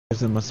Gives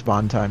them a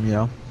spawn time, you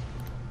know.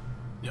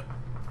 Yep.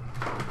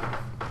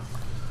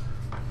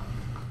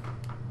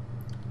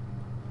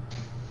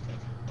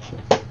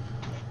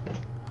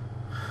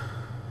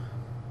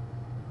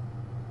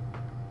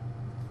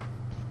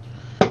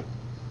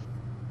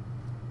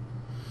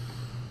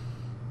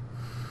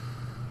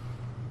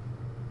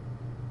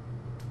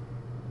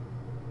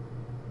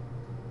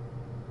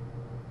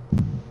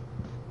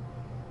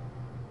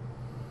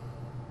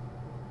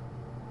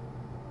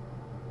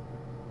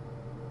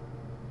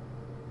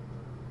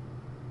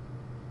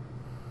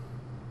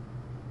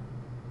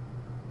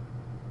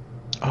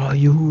 Are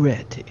you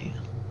ready?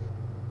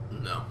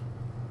 No.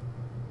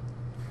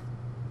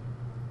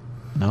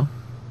 No?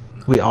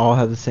 We all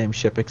have the same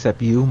ship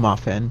except you,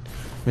 Muffin.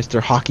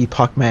 Mr. Hockey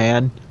Puck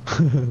Man.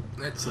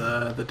 It's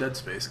the Dead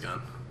Space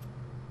gun.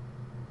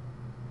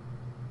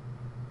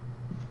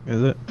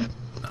 Is it?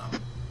 No.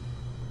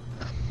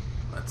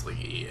 That's like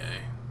EA.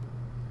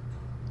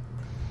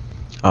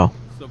 Oh.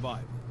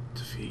 Survive.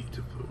 Defeat.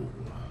 Ooh,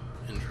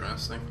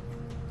 interesting.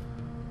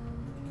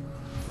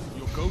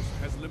 Your ghost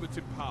has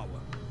limited power.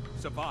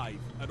 Survive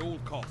at all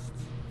costs.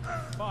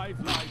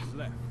 5 lives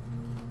left.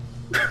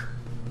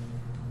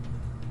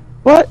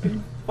 What? Are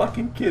you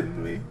fucking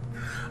kidding me?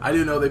 I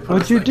didn't know they put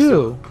What'd us you next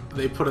do? to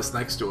they put us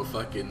next to a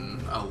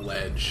fucking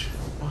ledge.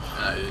 And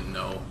I didn't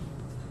know.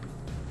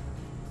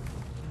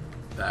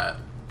 That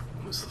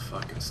was the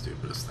fucking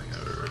stupidest thing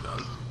I've ever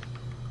done.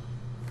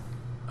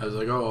 I was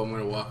like, oh, I'm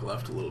gonna walk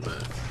left a little bit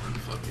and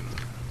fucking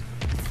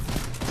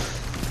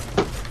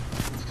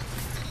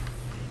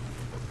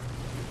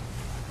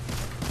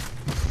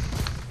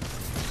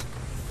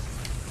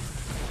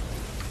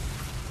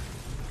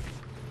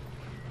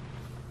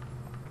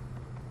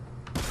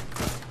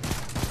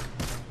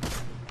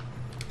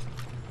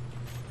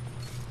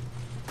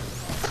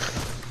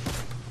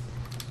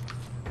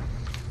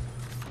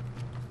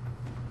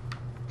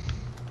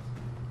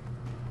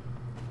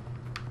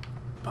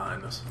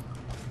behind us.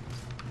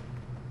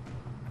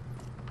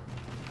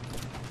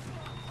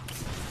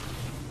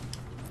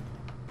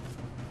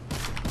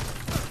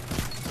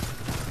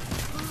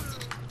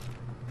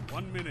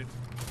 One minute.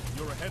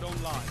 You're ahead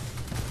on lives.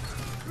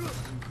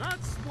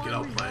 That's why Get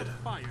we outplayed. have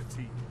fire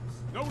teams.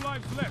 No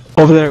lives left.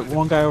 Over there,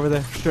 one guy over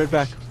there, straight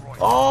back.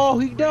 Oh,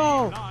 he 3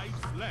 no! lives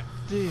left.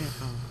 Damn.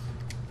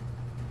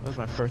 That was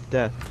my first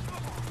death.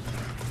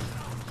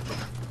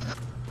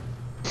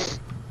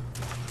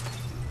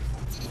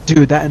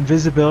 Dude, that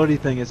invisibility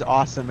thing is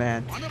awesome,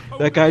 man.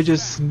 That guy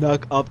just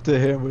snuck up to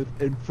him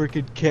with in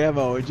freaking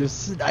camo and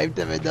just sniped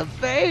him in the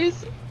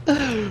face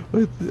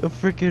with a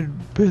freaking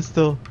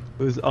pistol.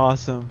 It was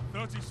awesome.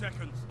 30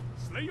 seconds.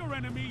 Slay your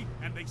enemy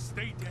and they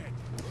stay dead.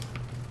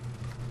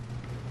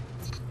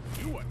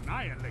 You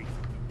annihilate them.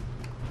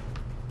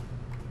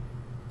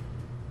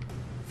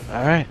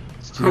 All right,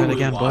 let's do that We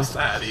again, lost boys.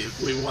 that.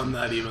 We won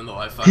that even though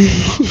I fucking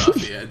popped off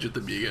the edge at the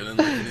beginning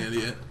like an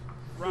idiot.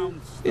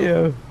 Round start.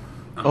 Yeah.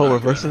 I'm Oh, not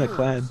reversing good. the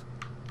clan.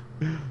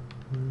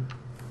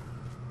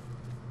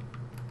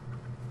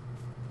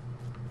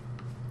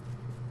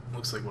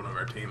 Looks like one of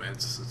our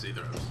teammates is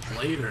either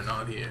late or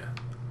not here.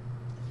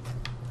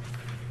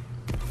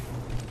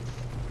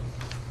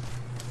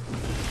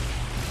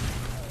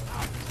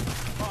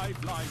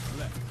 Five lives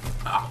left.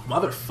 Ah,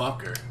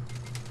 motherfucker.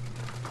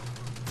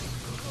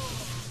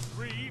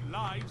 3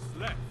 lives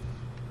left.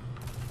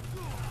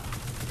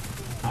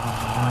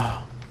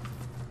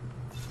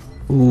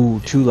 Ooh,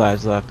 2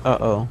 lives left.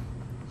 Uh-oh.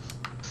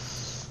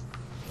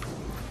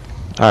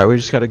 Alright, we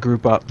just gotta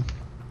group up.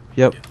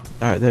 Yep.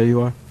 Alright, there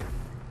you are.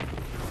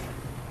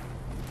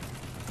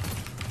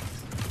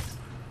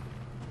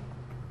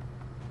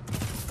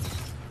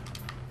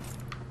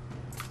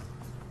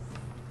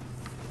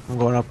 I'm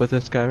going up with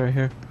this guy right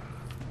here.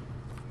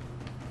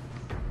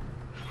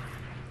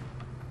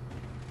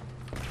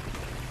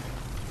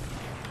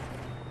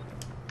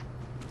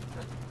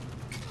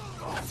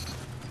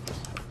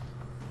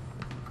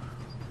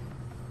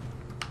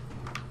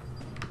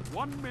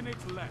 One minute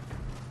left.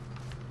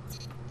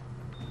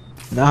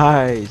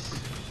 Nice.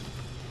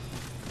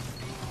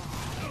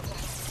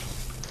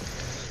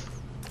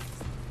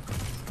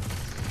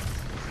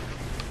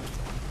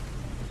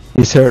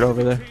 He's hurt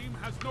over there. Team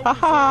has no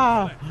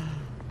Haha! reserves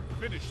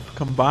left. Finish them.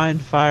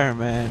 Combined fire,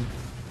 man.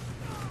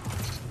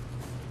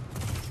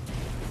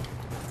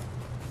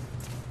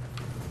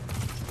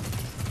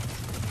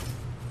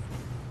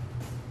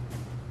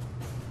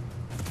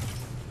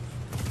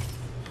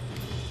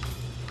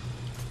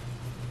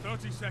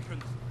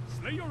 Seconds.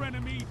 Slay your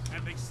enemy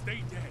and they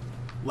stay dead.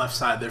 Left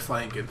side, they're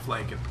flanking.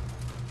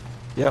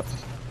 Yep.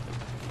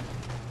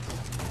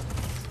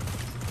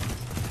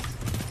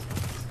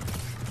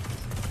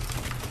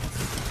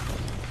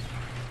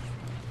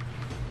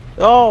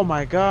 Oh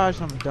my gosh,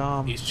 I'm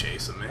dumb. He's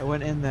chasing me. I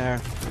went in there.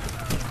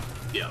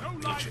 Yeah, No he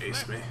life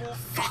chased me. left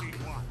for Fuck.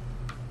 anyone.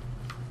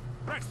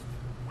 Rest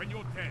when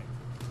you're dead.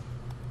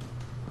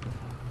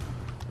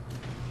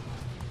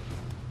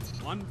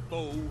 One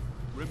foe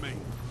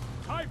remains.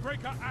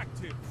 Tiebreaker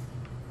active.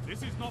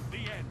 This is not the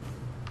end.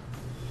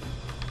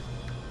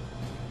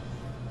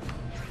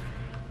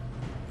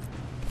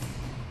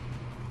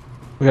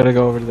 We gotta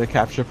go over to the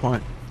capture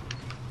point.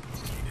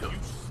 You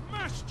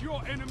smashed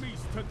your enemies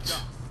to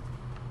dust.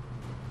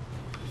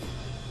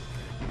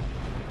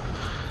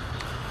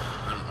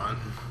 Never mind.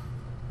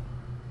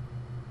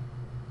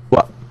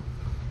 What?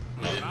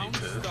 We didn't need Round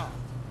to start.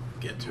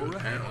 get to You're it,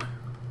 ahead. apparently.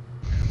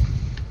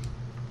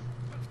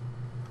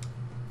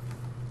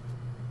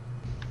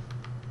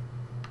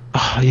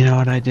 Oh, you know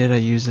what I did? I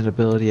used an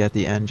ability at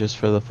the end just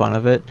for the fun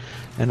of it,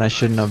 and I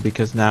shouldn't have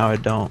because now I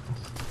don't.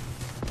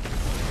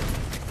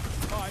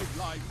 5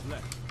 lives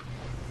left.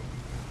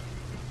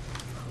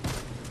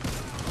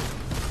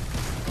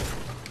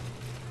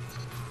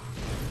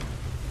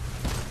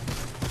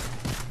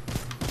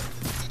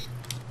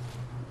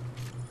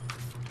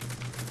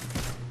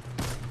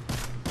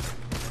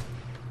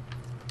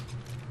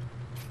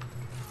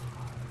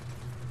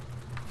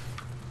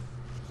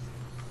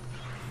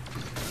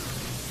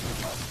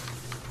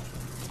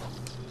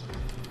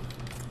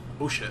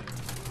 Oh shit.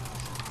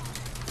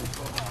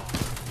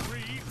 3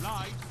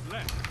 lives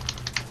left.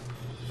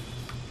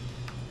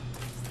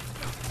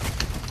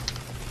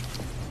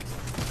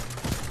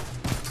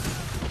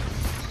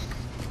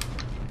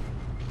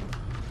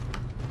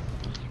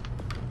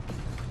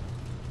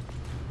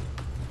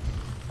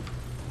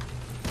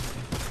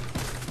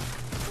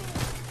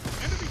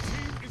 Enemy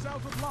team is out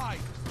of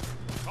lives.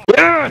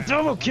 Yeah,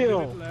 double 1 kill!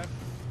 minute left.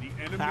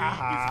 The enemy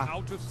Ah. is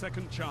out of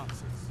second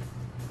chances.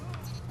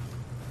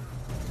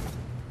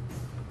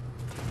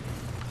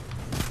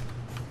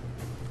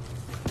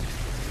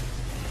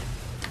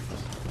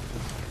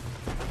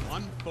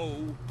 One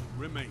foe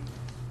remains.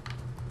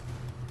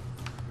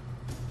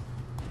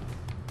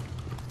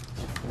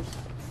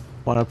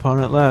 One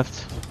opponent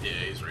left. Yeah,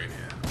 he's right here.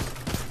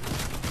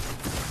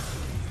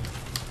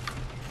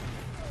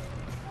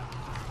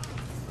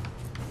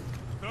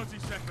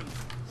 Seconds.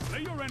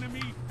 Slay your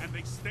enemy and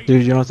they stay.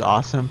 Dude, you know what's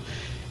awesome?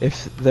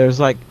 If there's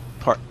like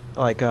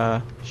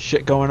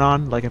shit going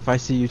on, like if I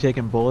see you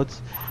taking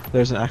bullets,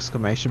 there's an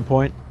exclamation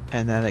point,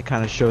 and then it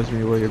kind of shows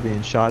me where you're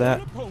being shot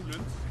at. Opponents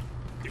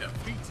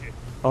defeated.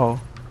 Oh,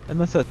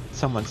 unless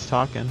someone's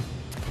talking.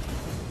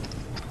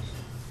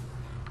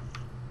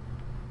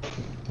 Do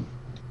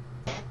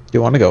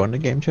you want to go into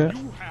game chat?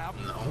 You have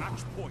No.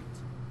 match point.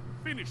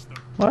 Finish them.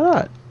 Why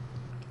not?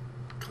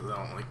 Because I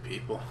don't like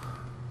people.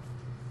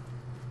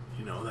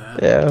 You know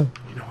that? Yeah.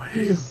 You know I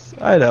You hate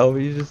just, I know, but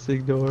you just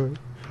ignore it.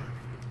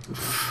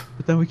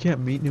 But then we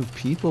can't meet new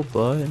people,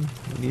 bud.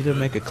 We need to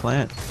make a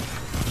clan.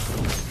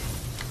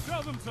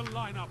 Tell them to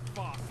line up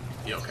fast.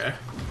 You okay?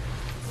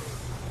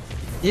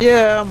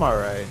 Yeah, I'm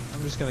alright.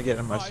 I'm just gonna get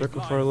in my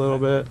circle for a little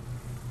bit.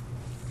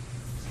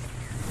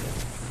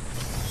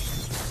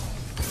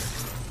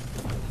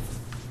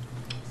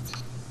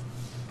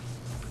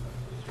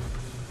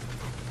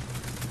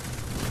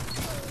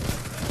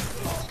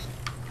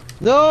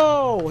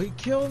 No! He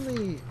killed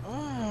me!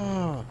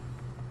 Oh!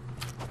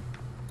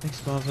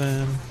 Thanks,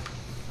 Muffin.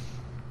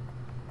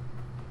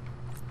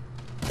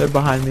 They're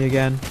behind me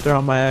again. They're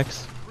on my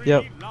X.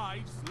 Yep. 3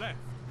 lives left.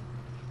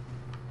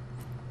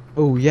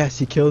 Oh, yes,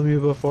 he killed me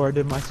before I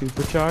did my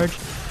supercharge.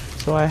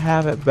 So I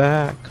have it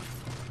back.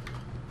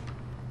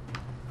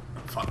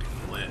 I'm fucking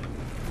lit.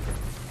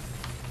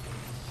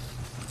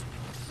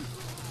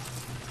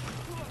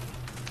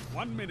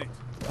 One minute.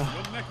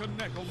 You're neck and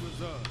neck on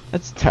reserve.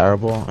 That's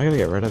terrible. I gotta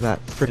get rid of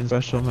that freaking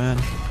special, man.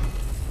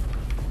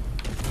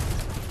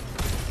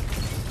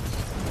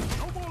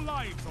 No more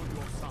lives on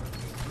your side.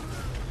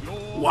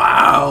 You're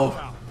Wow.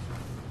 out.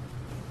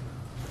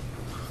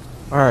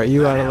 Alright,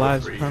 you That out of was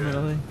lives pretty good.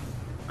 permanently?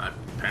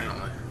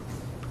 Apparently.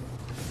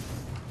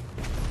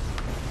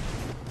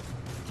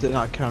 They're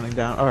not counting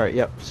down. Alright,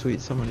 yep,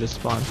 sweet. Someone just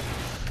spawned.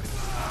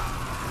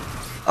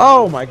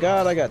 Oh my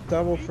god, I got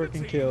double Neither freaking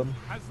team killed.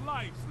 has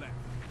lives left.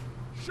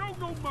 Show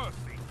no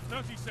mercy.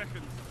 30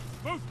 seconds.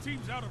 Both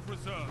teams out of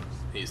reserves.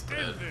 He's dead.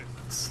 End this.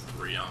 It's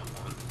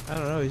 3-on-1. I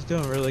don't know, he's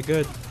doing really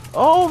good.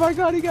 Oh my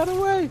god, he got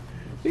away!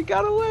 He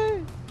got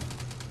away!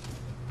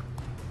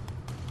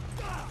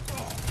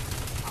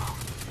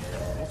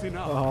 Not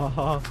enough.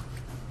 Oh,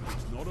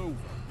 It's not over.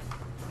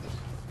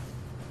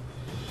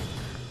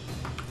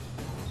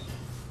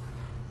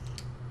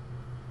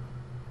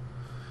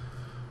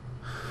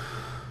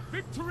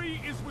 Victory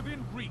is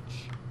within reach.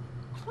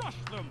 Crush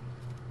them.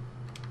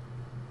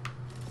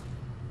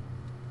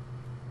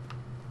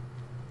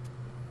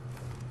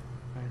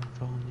 I'm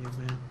following you,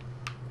 man.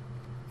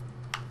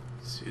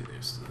 See, they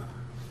used to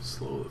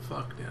slow the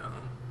fuck down.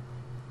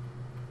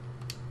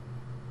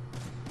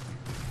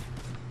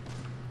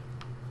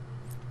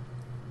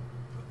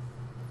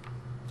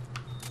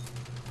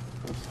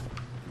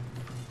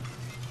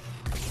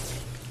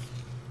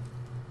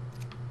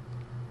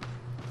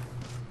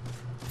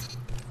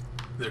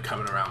 They're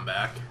coming around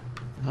back.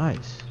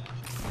 Nice.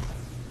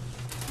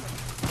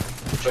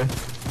 Okay.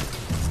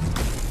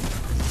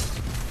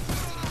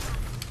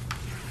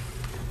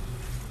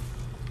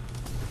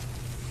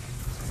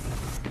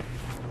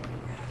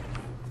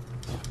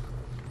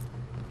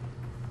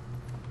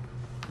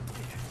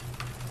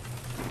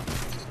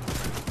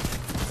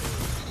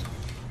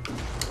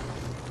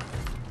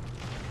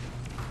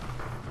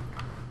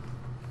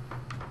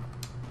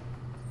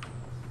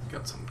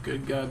 Got some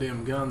good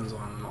goddamn guns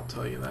on him, I'll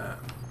tell you that.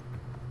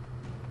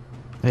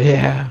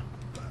 Yeah.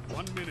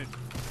 1 minute.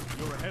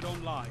 You're ahead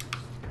on lives.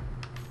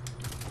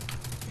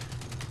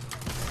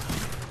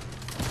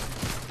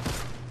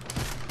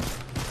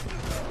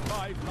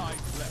 5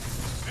 lives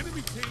left.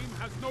 Enemy team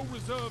has no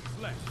reserves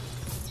left.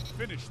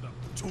 Finish them.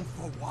 2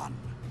 for 1.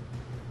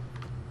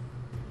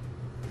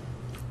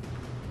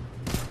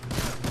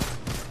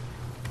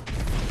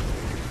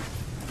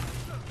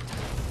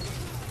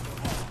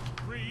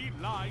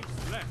 Lives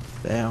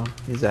left. Damn,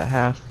 he's at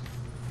half.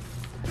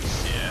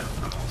 Yeah,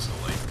 I'm also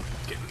like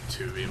getting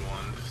 2v1.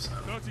 So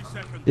 30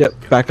 seconds.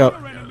 Yep, back up.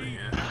 Your enemy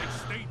Yeah. and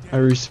stay I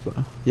dead.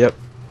 respawn. Yep.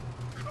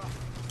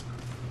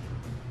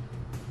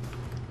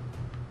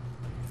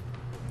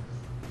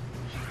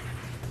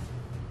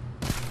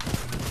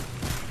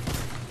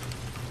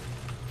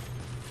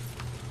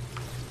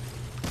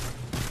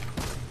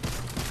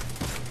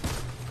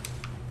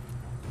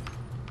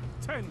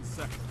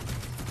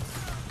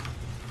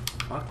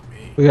 Fuck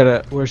me. We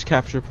gotta. Where's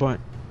capture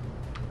point?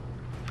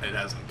 It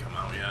hasn't come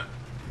out yet.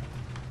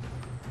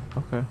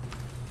 Okay.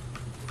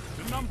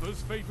 The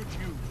numbers favored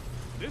you.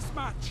 This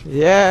match.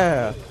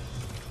 Yeah.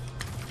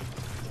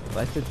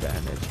 Life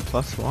advantage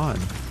 +1.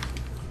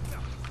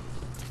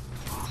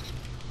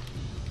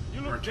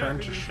 You look Return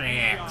dead to in the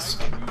Shanks.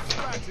 eye and you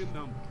scratch in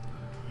them.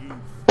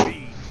 You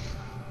fiend.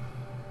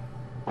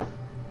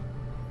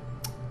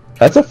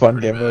 That's a fun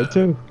Pretty game mode bad.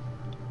 too.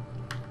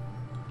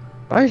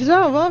 Nice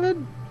job,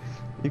 Oven.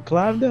 You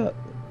climbed up.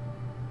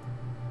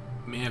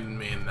 Me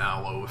and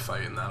Nalo were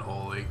fighting that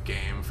whole like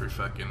game for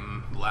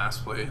fucking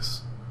last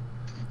place.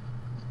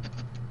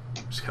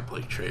 Just kept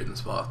like trading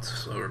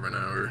spots over and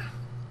over.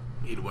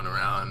 He'd win a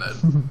round,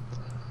 I'd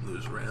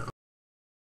lose a round.